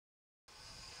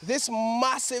This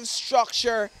massive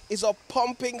structure is a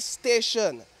pumping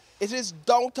station. It is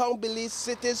downtown Belize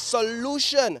City's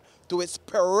solution to its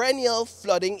perennial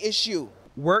flooding issue.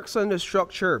 Works on the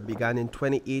structure began in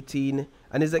 2018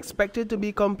 and is expected to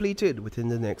be completed within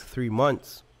the next 3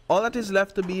 months. All that is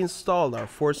left to be installed are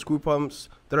 4 screw pumps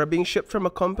that are being shipped from a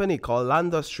company called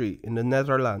Landustry in the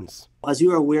Netherlands. As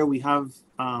you are aware, we have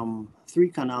 3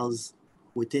 canals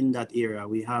within that area.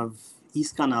 We have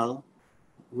East Canal,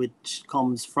 which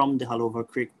comes from the Halover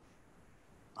Creek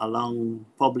along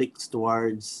Publix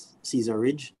towards Caesar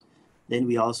Ridge. Then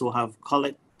we also have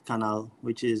Collect Canal,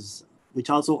 which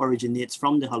also originates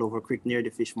from the Halover Creek near the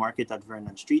fish market at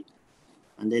Vernon Street.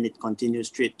 And then it continues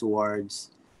straight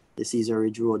towards the Caesar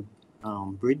Ridge Road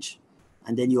bridge.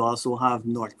 And then you also have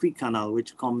North Creek Canal,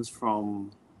 which comes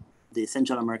from the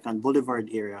Central American Boulevard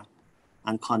area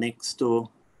and connects to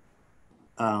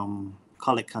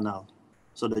Collect Canal.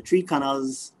 So the 3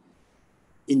 canals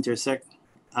intersect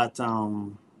at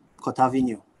Cott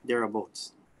Avenue,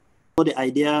 thereabouts. So the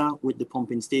idea with the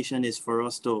pumping station is for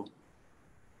us to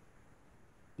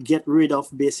get rid of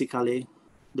basically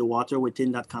the water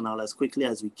within that canal as quickly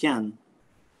as we can,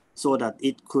 so that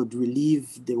it could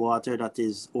relieve the water that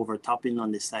is overtopping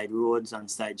on the side roads and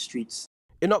side streets.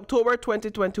 In October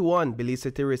 2021, Belize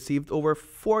City received over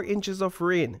 4 inches of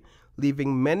rain,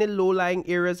 leaving many low-lying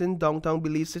areas in downtown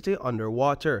Belize City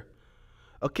underwater.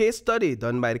 A case study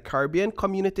done by the Caribbean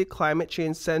Community Climate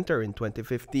Change Center in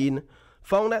 2015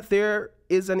 found that there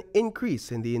is an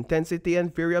increase in the intensity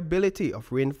and variability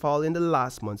of rainfall in the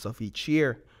last months of each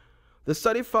year. The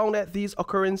study found that these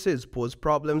occurrences pose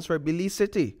problems for Belize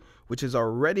City, which is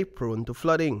already prone to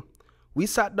flooding. We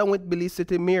sat down with Belize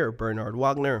City Mayor Bernard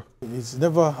Wagner. It's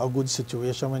never a good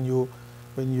situation when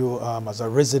you as a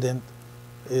resident,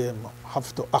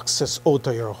 have to access out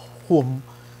of your home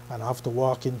and have to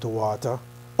walk into water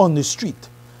on the street.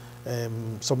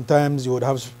 Sometimes you would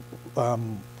have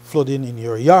flooding in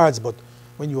your yards, but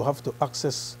when you have to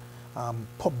access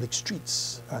public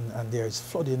streets and there is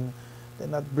flooding,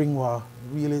 then that brings a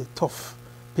really tough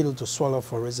pill to swallow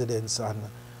for residents.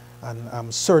 And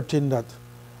I'm certain that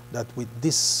with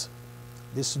this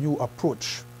new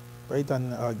approach, right,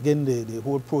 and again the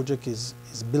whole project is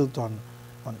built on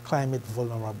climate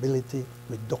vulnerability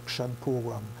reduction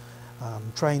program,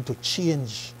 trying to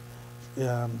change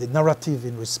the narrative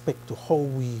in respect to how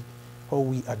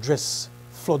we address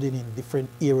flooding in different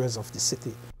areas of the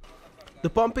city. The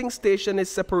pumping station is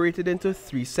separated into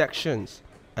 3 sections: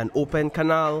 an open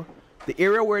canal, the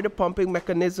area where the pumping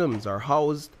mechanisms are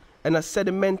housed, and a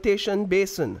sedimentation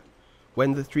basin.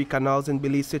 When the 3 canals in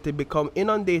Belize City become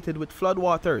inundated with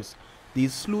floodwaters,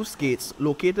 these sluice gates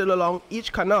located along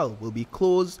each canal will be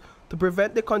closed to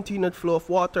prevent the continued flow of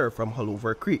water from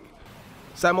Halover Creek.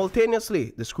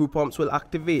 Simultaneously, the screw pumps will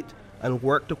activate and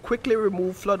work to quickly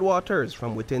remove floodwaters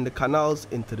from within the canals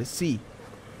into the sea.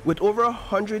 With over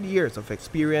 100 years of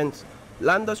experience,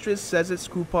 Landustries says its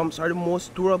screw pumps are the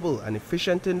most durable and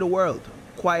efficient in the world,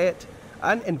 quiet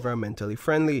and environmentally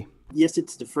friendly. Yes,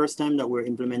 it's the first time that we're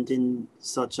implementing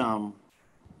such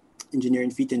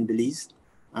engineering feat in Belize,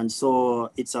 and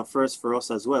so it's a first for us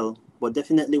as well. But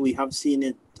definitely we have seen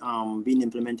it being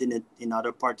implemented in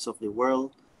other parts of the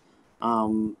world.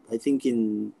 I think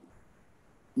in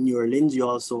New Orleans you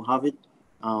also have it.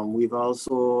 We've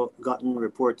also gotten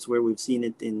reports where we've seen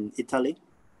it in Italy,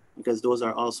 because those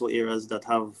are also areas that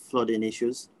have flooding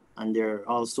issues, and there are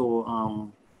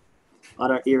also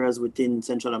other areas within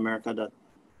Central America that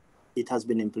it has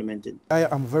been implemented. I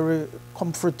am very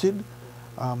comforted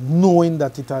knowing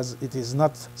that it is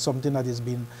not something that has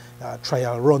been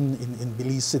trial run in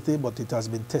Belize City, but it has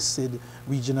been tested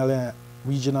regionally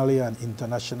and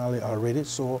internationally already.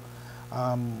 So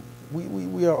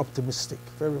we are optimistic,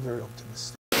 very, very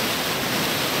optimistic.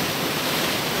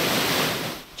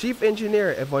 Chief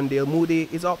Engineer Evandale Moody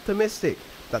is optimistic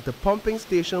that the pumping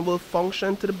station will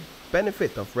function to the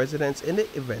benefit of residents in the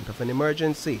event of an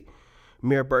emergency.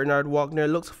 Mayor Bernard Wagner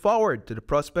looks forward to the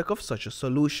prospect of such a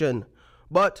solution.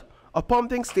 But a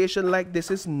pumping station like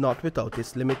this is not without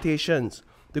its limitations,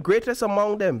 the greatest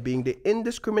among them being the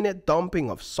indiscriminate dumping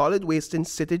of solid waste in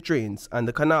city drains and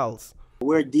the canals.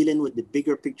 We're dealing with the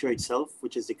bigger picture itself,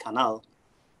 which is the canal,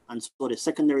 and so the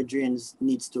secondary drains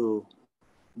needs to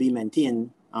be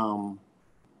maintained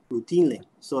routinely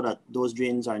so that those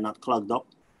drains are not clogged up.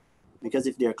 Because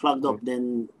if they're clogged up,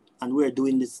 then, and we're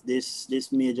doing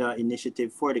this major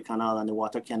initiative for the canal and the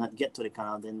water cannot get to the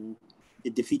canal, then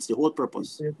it defeats the whole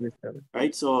purpose,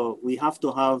 right? So we have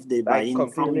to have the buy-in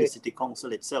from the city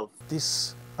council itself.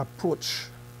 This approach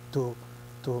to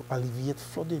alleviate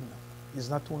flooding is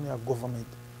not only a government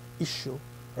issue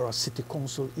or a city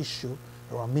council issue,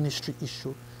 or a ministry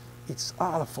issue. It's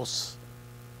all of us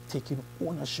taking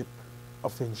ownership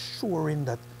of ensuring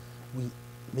that we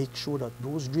make sure that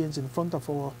those drains in front of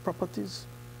our properties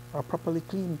are properly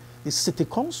clean. The City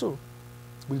Council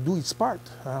will do its part.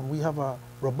 We have a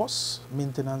robust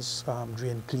maintenance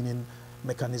drain cleaning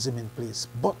mechanism in place,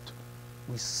 but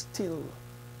we still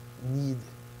need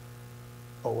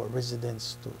our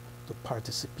residents to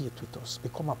participate with us,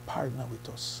 become a partner with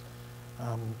us.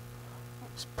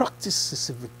 Practice the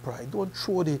civic pride. Don't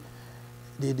throw the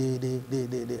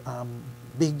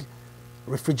big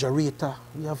refrigerator.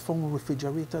 We have found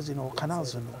refrigerators in our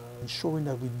canals, you know, ensuring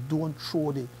that we don't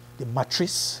throw the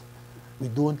mattress, we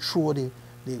don't throw the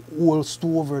whole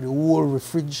stove or the whole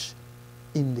fridge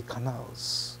in the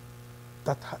canals.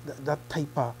 That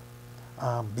type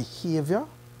of behavior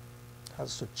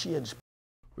has to change.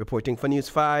 Reporting for News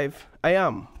 5, I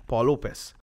am Paul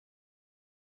Lopez.